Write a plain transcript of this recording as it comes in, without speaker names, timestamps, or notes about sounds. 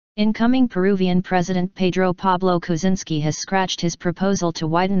Incoming Peruvian President Pedro Pablo Kuczynski has scratched his proposal to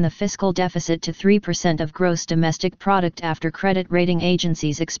widen the fiscal deficit to 3% of gross domestic product after credit rating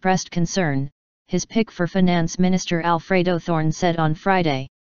agencies expressed concern, his pick for Finance Minister Alfredo Thorne said on Friday.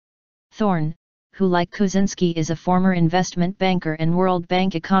 Thorne, who like Kuczynski is a former investment banker and World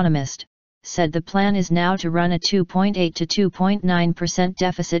Bank economist, said the plan is now to run a 2.8 to 2.9%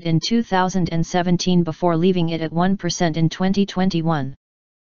 deficit in 2017 before leaving it at 1% in 2021.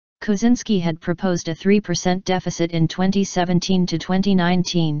 Kuczynski had proposed a 3% deficit in 2017 to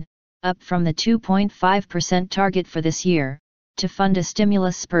 2019, up from the 2.5% target for this year, to fund a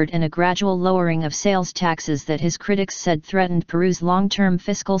stimulus spurt and a gradual lowering of sales taxes that his critics said threatened Peru's long-term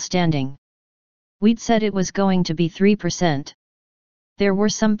fiscal standing. We'd said it was going to be 3%. There were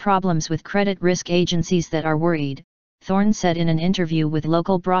some problems with credit risk agencies that are worried, Thorne said in an interview with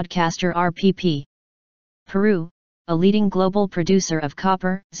local broadcaster RPP. Peru, a leading global producer of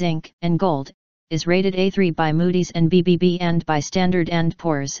copper, zinc, and gold, is rated A3 by Moody's and BBB and by Standard &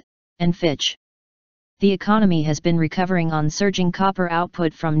 Poor's, and Fitch. The economy has been recovering on surging copper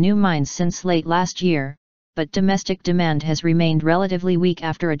output from new mines since late last year, but domestic demand has remained relatively weak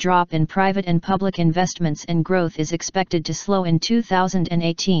after a drop in private and public investments, and growth is expected to slow in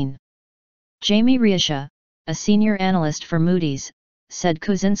 2018. Jamie Riesha, a senior analyst for Moody's, said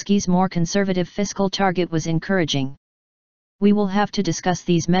Kuczynski's more conservative fiscal target was encouraging. We will have to discuss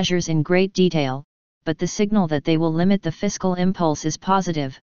these measures in great detail, but the signal that they will limit the fiscal impulse is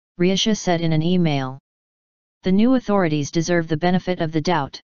positive, Riesha said in an email. The new authorities deserve the benefit of the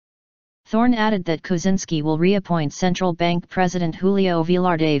doubt. Thorne added that Kuczynski will reappoint Central Bank President Julio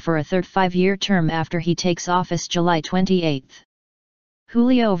Velarde for a third 5-year term after he takes office July 28.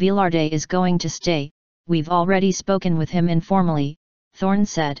 Julio Velarde is going to stay, we've already spoken with him informally, Thorne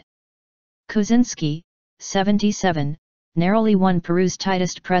said. Kuczynski, 77, narrowly won Peru's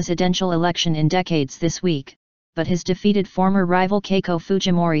tightest presidential election in decades this week, but his defeated former rival Keiko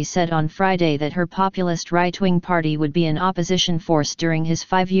Fujimori said on Friday that her populist right-wing party would be an opposition force during his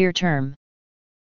 5-year term.